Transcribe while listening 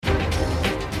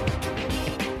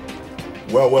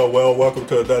Well, welcome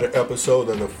to another episode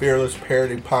of the Fearless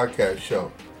Parenting Podcast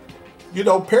Show. You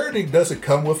know, parenting doesn't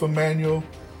come with a manual.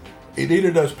 It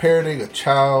neither does parenting a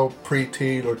child,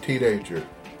 preteen, or teenager.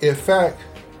 In fact,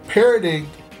 parenting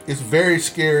is very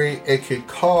scary and can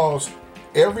cause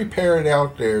every parent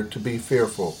out there to be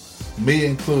fearful, me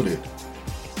included.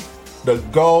 The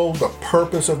goal, the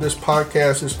purpose of this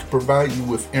podcast is to provide you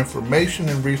with information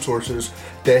and resources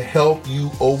that help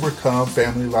you overcome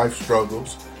family life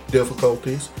struggles,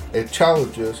 difficulties, and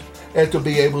challenges, and to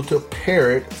be able to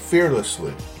parent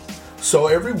fearlessly. So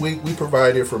every week we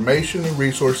provide information and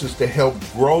resources to help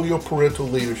grow your parental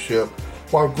leadership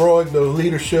while growing the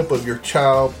leadership of your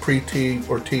child, preteen,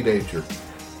 or teenager.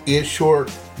 In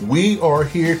short, we are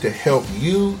here to help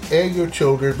you and your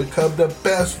children become the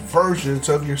best versions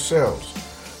of yourselves.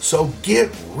 So get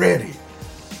ready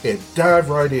and dive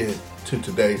right in to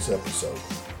today's episode.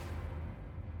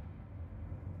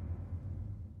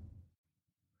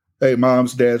 Hey,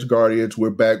 moms, dads, guardians,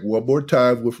 we're back one more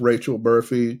time with Rachel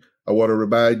Murphy. I want to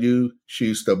remind you,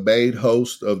 she's the main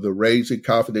host of the Raising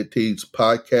Confident Teens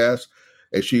podcast,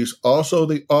 and she's also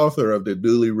the author of the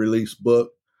newly released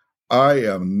book, I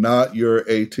Am Not Your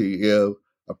ATM,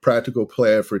 a practical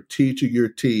plan for teaching your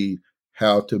teen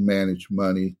how to manage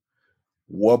money.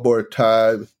 One more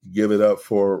time, give it up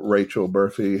for Rachel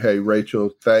Murphy. Hey, Rachel,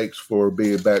 thanks for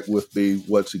being back with me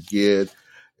once again.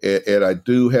 And I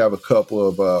do have a couple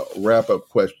of wrap-up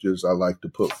questions I'd like to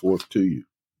put forth to you.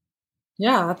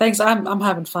 Yeah, thanks. I'm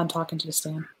having fun talking to you,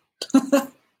 Stan.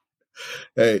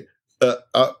 Hey,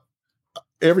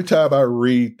 every time I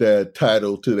read that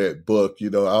title to that book,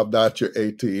 you know, I'm Not Your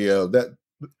ATM,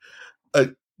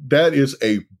 that is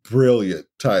a brilliant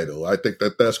title. I think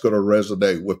that's going to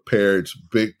resonate with parents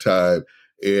big time.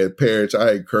 And parents,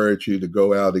 I encourage you to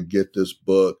go out and get this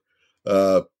book.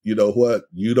 You know what?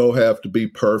 You don't have to be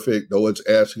perfect. No one's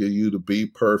asking you to be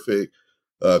perfect.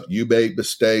 You made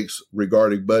mistakes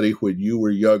regarding money when you were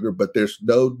younger, but there's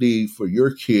no need for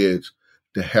your kids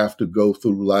to have to go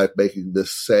through life making the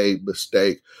same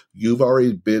mistake. You've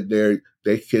already been there.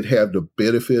 They can have the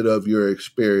benefit of your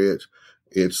experience.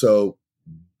 And so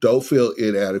don't feel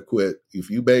inadequate. If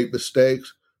you make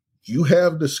mistakes, you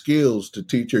have the skills to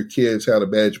teach your kids how to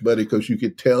manage money because you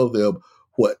can tell them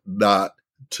what not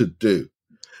to do.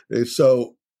 And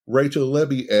so, Rachel, let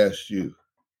me ask you,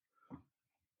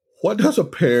 what does a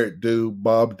parent do,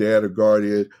 mom, dad, or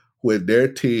guardian, when their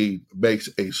teen makes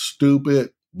a stupid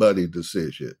money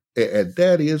decision? And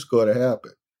that is going to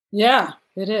happen. Yeah,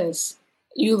 it is.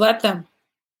 You let them.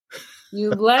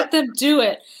 You let them do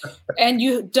it. And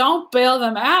you don't bail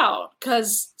them out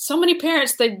because so many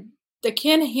parents, they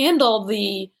can't handle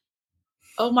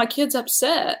my kid's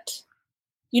upset.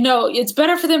 You know, it's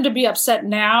better for them to be upset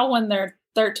now when they're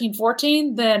 13,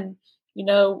 14 than, you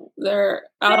know, they're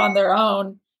out on their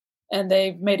own and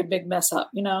they've made a big mess up,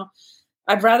 you know.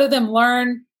 I'd rather them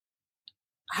learn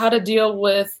how to deal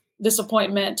with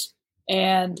disappointment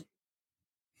and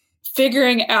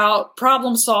figuring out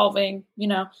problem solving. You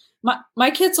know,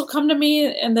 my kids will come to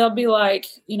me and they'll be like,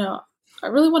 you know, I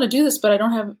really want to do this, but I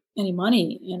don't have any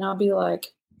money. And I'll be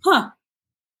like,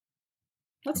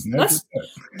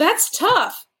 that's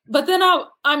tough. But then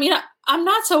I'm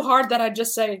not so hard that I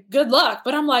just say, good luck.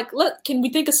 But I'm like, can we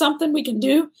think of something we can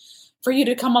do for you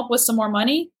to come up with some more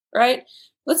money? Right?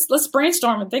 Let's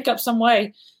brainstorm and think up some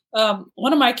way.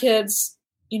 One of my kids,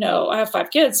 you know, I have 5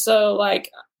 kids. So like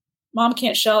mom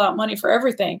can't shell out money for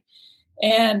everything.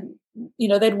 And, you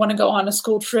know, they'd want to go on a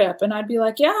school trip. And I'd be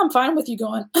like, yeah, I'm fine with you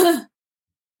going.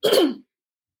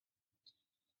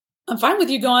 I'm fine with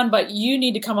you going, but you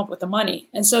need to come up with the money.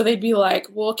 And so they'd be like,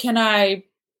 well, can I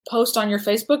post on your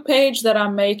Facebook page that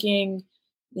I'm making,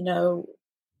 you know,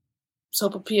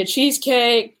 sopapilla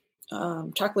cheesecake,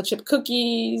 chocolate chip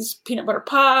cookies, peanut butter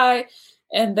pie,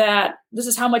 and that this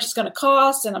is how much it's going to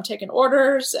cost, and I'm taking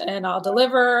orders, and I'll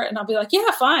deliver, and I'll be like,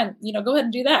 yeah, fine, you know, go ahead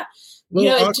and do that.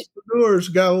 Little entrepreneurs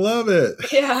gotta love it.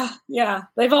 Yeah.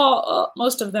 They've all,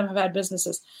 most of them have had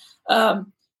businesses, but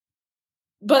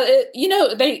you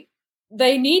know,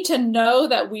 they need to know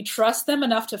that we trust them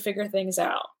enough to figure things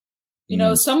out. You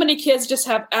know, so many kids just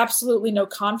have absolutely no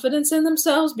confidence in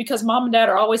themselves because mom and dad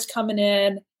are always coming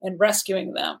in and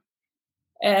rescuing them.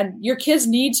 And your kids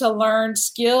need to learn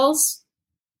skills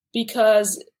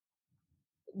because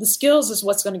the skills is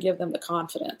what's going to give them the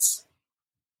confidence.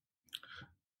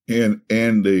 And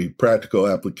the practical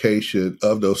application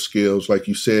of those skills, like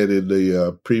you said in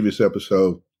the previous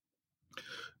episode,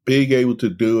 being able to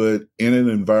do it in an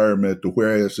environment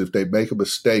whereas if they make a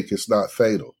mistake, it's not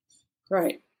fatal.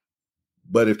 Right.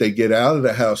 But if they get out of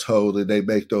the household and they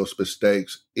make those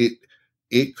mistakes,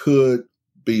 it could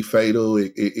be fatal.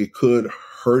 It could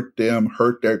hurt them,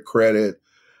 hurt their credit,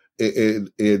 and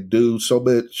do so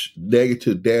much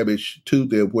negative damage to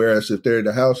them. Whereas if they're in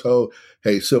the household,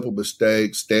 hey, simple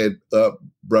mistake, stand up,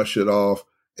 brush it off,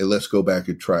 and let's go back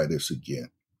and try this again.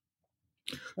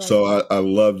 Right. So I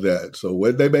love that. So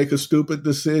when they make a stupid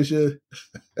decision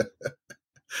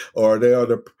or they're on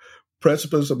the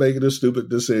precipice of making a stupid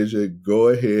decision, go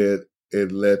ahead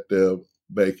and let them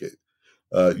make it.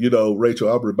 Rachel,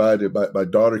 I'm reminded my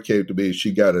daughter came to me and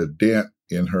she got a dent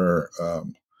in her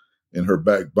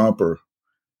back bumper.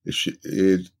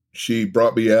 She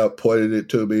brought me out, pointed it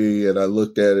to me, and I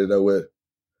looked at it and I went,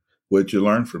 what'd you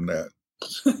learn from that?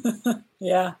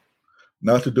 Yeah.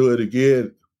 Not to do it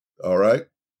again, all right?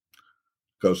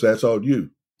 Because that's on you.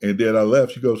 And then I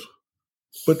left. She goes,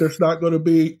 but there's not going to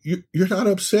be, you're not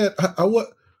upset.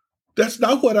 That's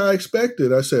not what I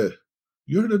expected. I said,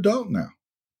 you're an adult now.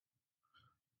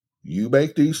 You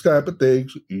make these type of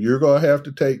things, you're going to have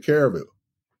to take care of it.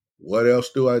 What else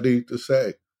do I need to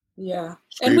say? Yeah.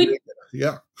 Screaming.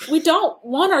 And we don't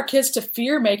want our kids to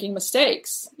fear making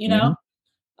mistakes. Mm-hmm.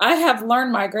 I have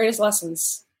learned my greatest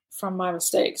lessons from my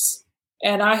mistakes.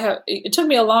 And it took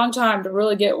me a long time to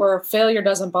really get where failure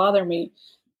doesn't bother me.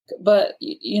 But,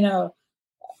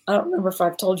 I don't remember if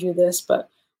I've told you this, but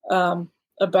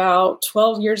about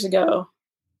 12 years ago,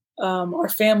 our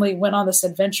family went on this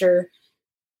adventure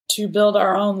to build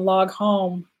our own log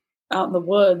home out in the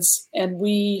woods. And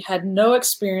we had no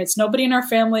experience. Nobody in our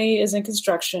family is in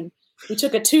construction. We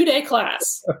took a 2-day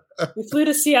class. We flew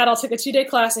to Seattle, took a 2-day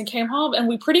class and came home. And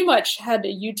we pretty much had to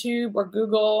YouTube or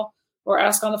Google or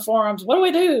ask on the forums, what do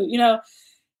we do?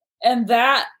 And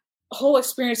that whole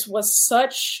experience was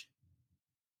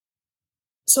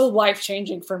so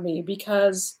life-changing for me,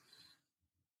 because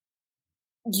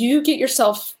you get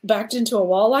yourself backed into a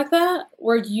wall like that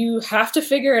where you have to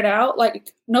figure it out.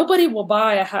 Like, nobody will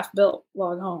buy a half-built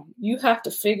log home. You have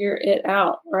to figure it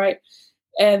out, right?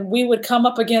 And we would come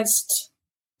up against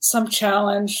some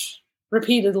challenge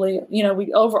repeatedly.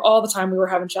 Over all the time we were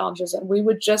having challenges, and we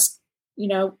would just,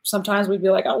 sometimes we'd be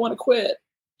like, I want to quit.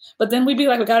 But then we'd be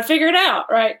like, we got to figure it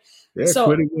out, right? Yeah, so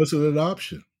quitting wasn't an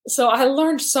option. So I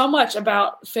learned so much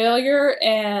about failure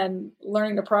and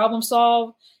learning to problem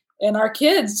solve. And our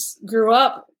kids grew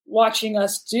up watching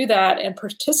us do that and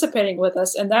participating with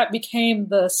us. And that became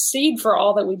the seed for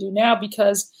all that we do now,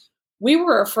 because we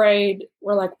were afraid.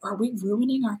 We're like, are we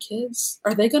ruining our kids?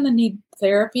 Are they going to need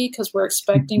therapy because we're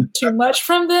expecting too much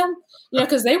from them?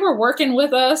 Because they were working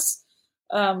with us,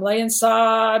 laying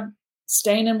sod,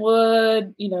 staining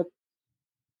wood,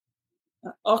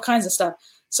 all kinds of stuff.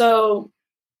 So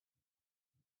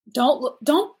don't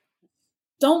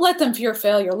let them fear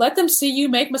failure. Let them see you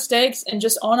make mistakes and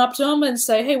just own up to them and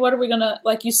say, hey, what are we going to,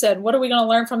 like you said, what are we going to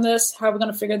learn from this? How are we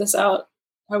going to figure this out?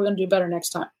 How are we going to do better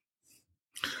next time?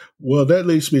 Well, that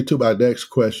leads me to my next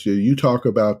question. You talk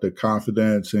about the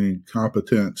confidence and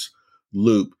competence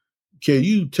loop. Can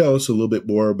you tell us a little bit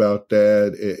more about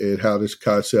that and how this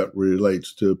concept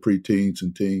relates to preteens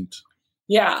and teens?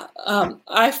 Yeah,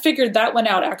 I figured that one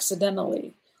out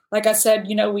accidentally. Like I said,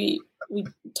 we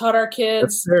taught our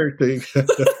kids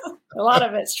a lot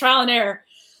of it's trial and error.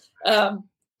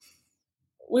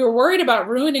 We were worried about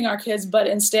ruining our kids, but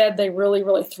instead they really,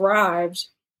 really thrived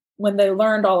when they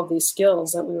learned all of these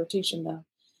skills that we were teaching them.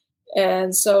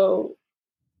 And so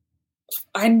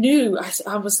I knew,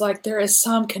 I was like, there is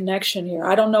some connection here.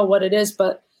 I don't know what it is,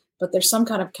 but there's some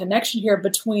kind of connection here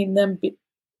between them,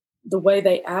 the way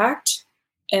they act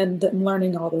and them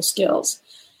learning all those skills.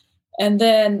 And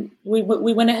then we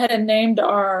went ahead and named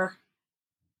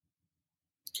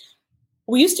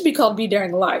we used to be called Be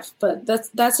Daring Life, but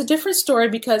that's a different story,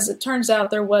 because it turns out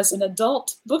there was an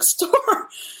adult bookstore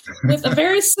with a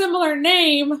very similar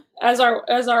name as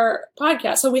our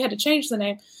podcast. So we had to change the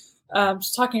name,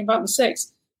 just talking about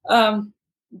mistakes.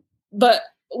 But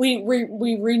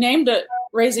we renamed it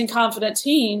Raising Confident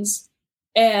Teens,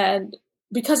 and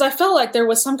because I felt like there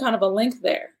was some kind of a link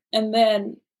there. And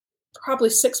then probably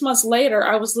 6 months later,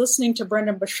 I was listening to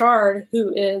Brendon Burchard,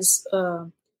 who is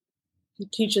he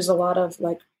teaches a lot of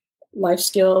like life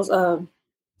skills,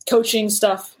 coaching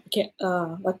stuff,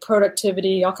 like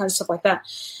productivity, all kinds of stuff like that.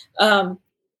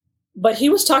 But he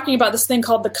was talking about this thing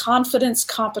called the confidence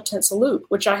competence loop,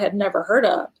 which I had never heard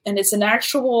of. And it's an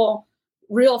actual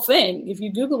real thing. If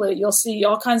you Google it, you'll see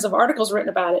all kinds of articles written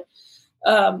about it.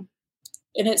 And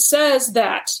it says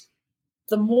that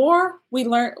the more we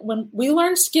learn, when we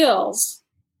learn skills,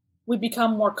 we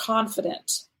become more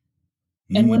confident.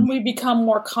 And when we become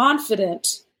more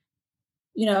confident,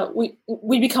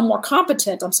 we become more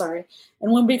competent, I'm sorry.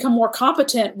 And when we become more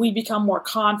competent, we become more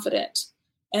confident.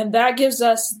 And that gives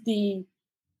us the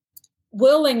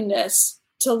willingness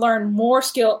to learn more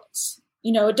skills.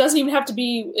 It doesn't even have to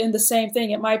be in the same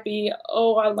thing. It might be,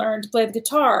 I learned to play the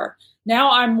guitar.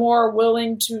 Now I'm more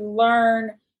willing to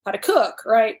learn how to cook,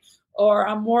 right? Or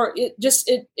I'm more,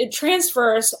 it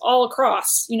transfers all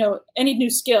across, any new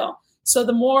skill. So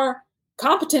the more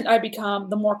competent I become,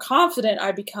 the more confident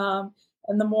I become,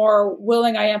 and the more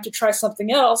willing I am to try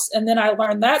something else. And then I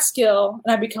learn that skill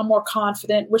and I become more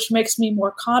confident, which makes me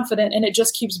more confident. And it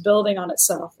just keeps building on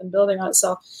itself and building on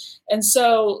itself. And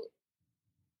so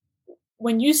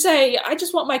when you say, I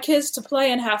just want my kids to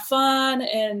play and have fun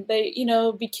and they,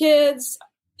 be kids,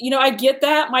 I get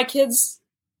that. My kids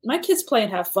play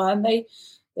and have fun.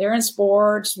 They're in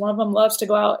sports. One of them loves to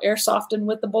go out airsofting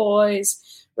with the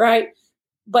boys, right?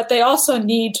 But they also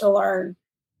need to learn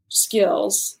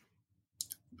skills.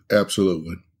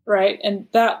 Absolutely. Right. And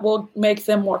that will make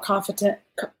them more competent,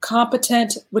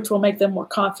 which will make them more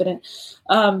confident.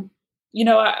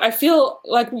 I feel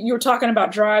like you were talking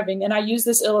about driving, and I use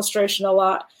this illustration a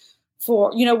lot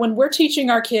for, when we're teaching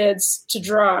our kids to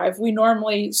drive, we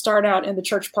normally start out in the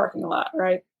church parking lot,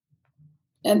 right?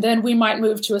 And then we might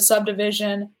move to a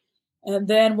subdivision, and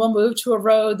then we'll move to a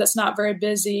road that's not very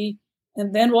busy.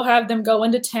 And then we'll have them go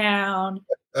into town,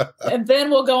 and then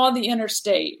we'll go on the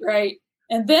interstate, right?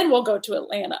 And then we'll go to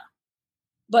Atlanta.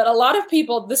 But a lot of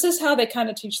people, this is how they kind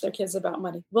of teach their kids about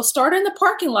money. We'll start in the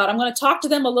parking lot. I'm going to talk to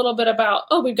them a little bit about,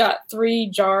 we've got 3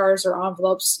 jars or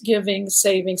envelopes, giving,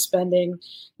 saving, spending.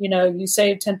 You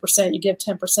save 10%, you give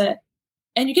 10%,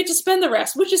 and you get to spend the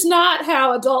rest, which is not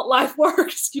how adult life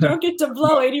works. You don't get to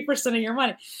blow 80% of your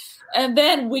money. And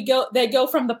then they go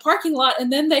from the parking lot,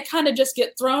 and then they kind of just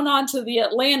get thrown onto the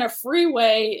Atlanta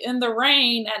freeway in the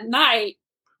rain at night,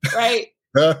 right?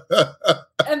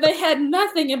 And they had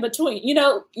nothing in between.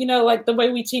 Like the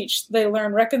way we teach, they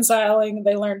learn reconciling,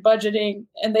 they learn budgeting,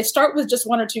 and they start with just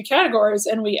 1 or 2 categories,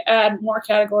 and we add more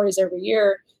categories every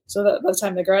year so that by the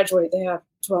time they graduate, they have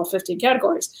 12, 15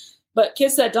 categories. But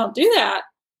kids that don't do that,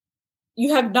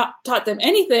 you have not taught them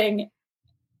anything.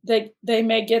 They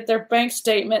may get their bank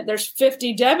statement. There's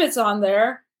 50 debits on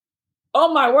there.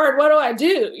 Oh my word, what do I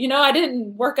do? I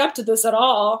didn't work up to this at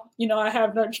all. I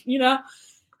have no,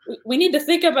 we need to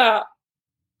think about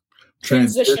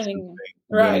transitioning,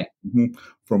 right?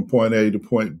 From point A to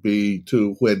point B,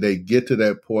 to when they get to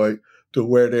that point, to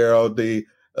where they're on the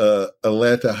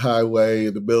Atlanta highway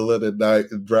in the middle of the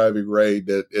night and driving rain,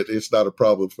 that it's not a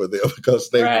problem for them because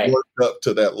they've worked up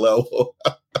to that level.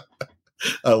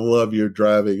 I love your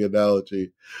driving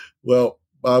analogy. Well,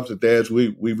 moms and dads,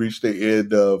 we reached the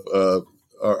end of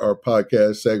our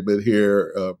podcast segment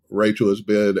here. Rachel has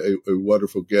been a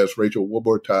wonderful guest. Rachel, one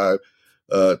more time,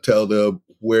 tell them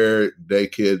where they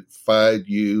can find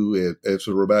you. And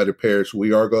so reminder parents,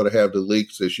 we are going to have the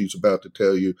links that she's about to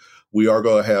tell you. We are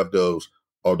going to have those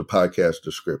on the podcast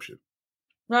description.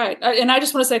 Right. And I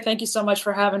just want to say thank you so much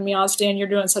for having me on, Stan. You're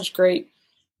doing such great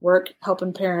work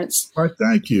helping parents. All right,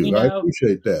 thank you. I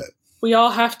appreciate that. We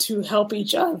all have to help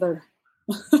each other.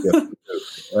 Yeah,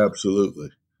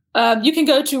 absolutely. You can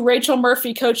go to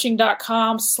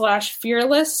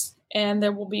rachelmurphycoaching.com/fearless, and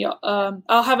there will be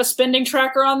I'll have a spending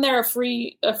tracker on there, a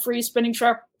free spending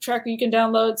tracker you can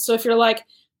download. So if you're like,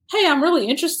 hey, I'm really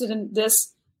interested in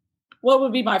this, what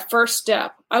would be my first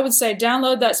step? I would say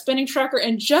download that spending tracker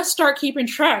and just start keeping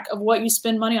track of what you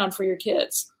spend money on for your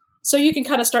kids. So you can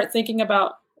kind of start thinking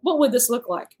about, what would this look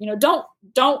like? Don't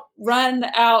run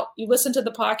out. You listen to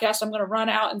the podcast, I'm going to run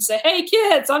out and say, hey,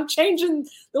 kids, I'm changing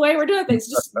the way we're doing things.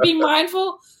 Just be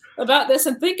mindful about this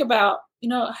and think about,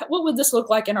 what would this look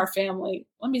like in our family?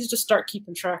 Let me just start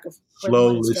keeping track of where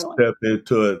slowly step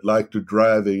into it, like the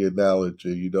driving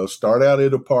analogy. Start out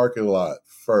in the parking lot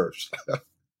first.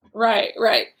 Right.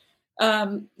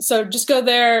 So just go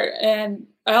there. And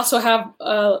I also have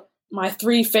my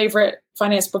 3 favorite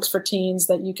finance books for teens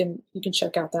that you can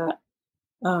check out that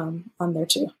on there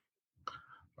too.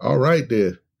 All right,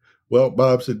 then. Well,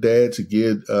 moms and dads,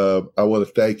 again, I want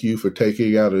to thank you for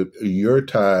taking out your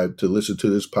time to listen to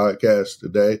this podcast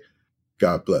today.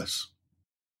 God bless.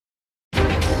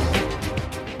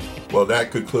 Well,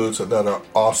 that concludes another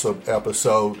awesome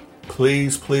episode.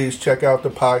 Please check out the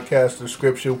podcast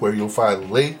description where you'll find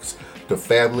links to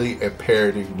family and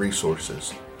parenting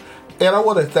resources. And I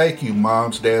want to thank you,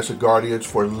 moms, dads, and guardians,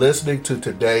 for listening to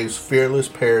today's Fearless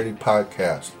Parenting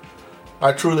Podcast.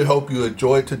 I truly hope you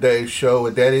enjoyed today's show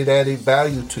and that it added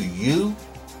value to you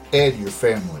and your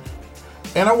family.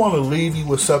 And I want to leave you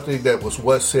with something that was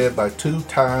once said by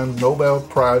 2-time Nobel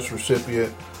Prize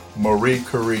recipient Marie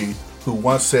Curie, who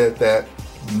once said that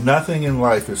nothing in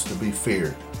life is to be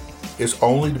feared. It's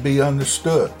only to be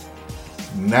understood.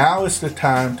 Now is the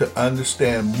time to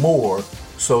understand more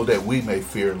so that we may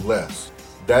fear less.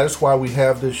 That is why we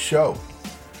have this show,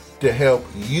 to help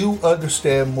you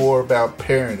understand more about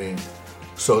parenting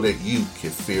so that you can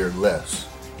fear less.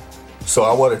 So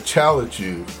I want to challenge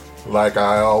you, like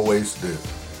I always do,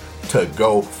 to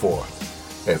go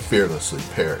forth and fearlessly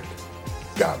parent.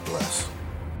 God bless.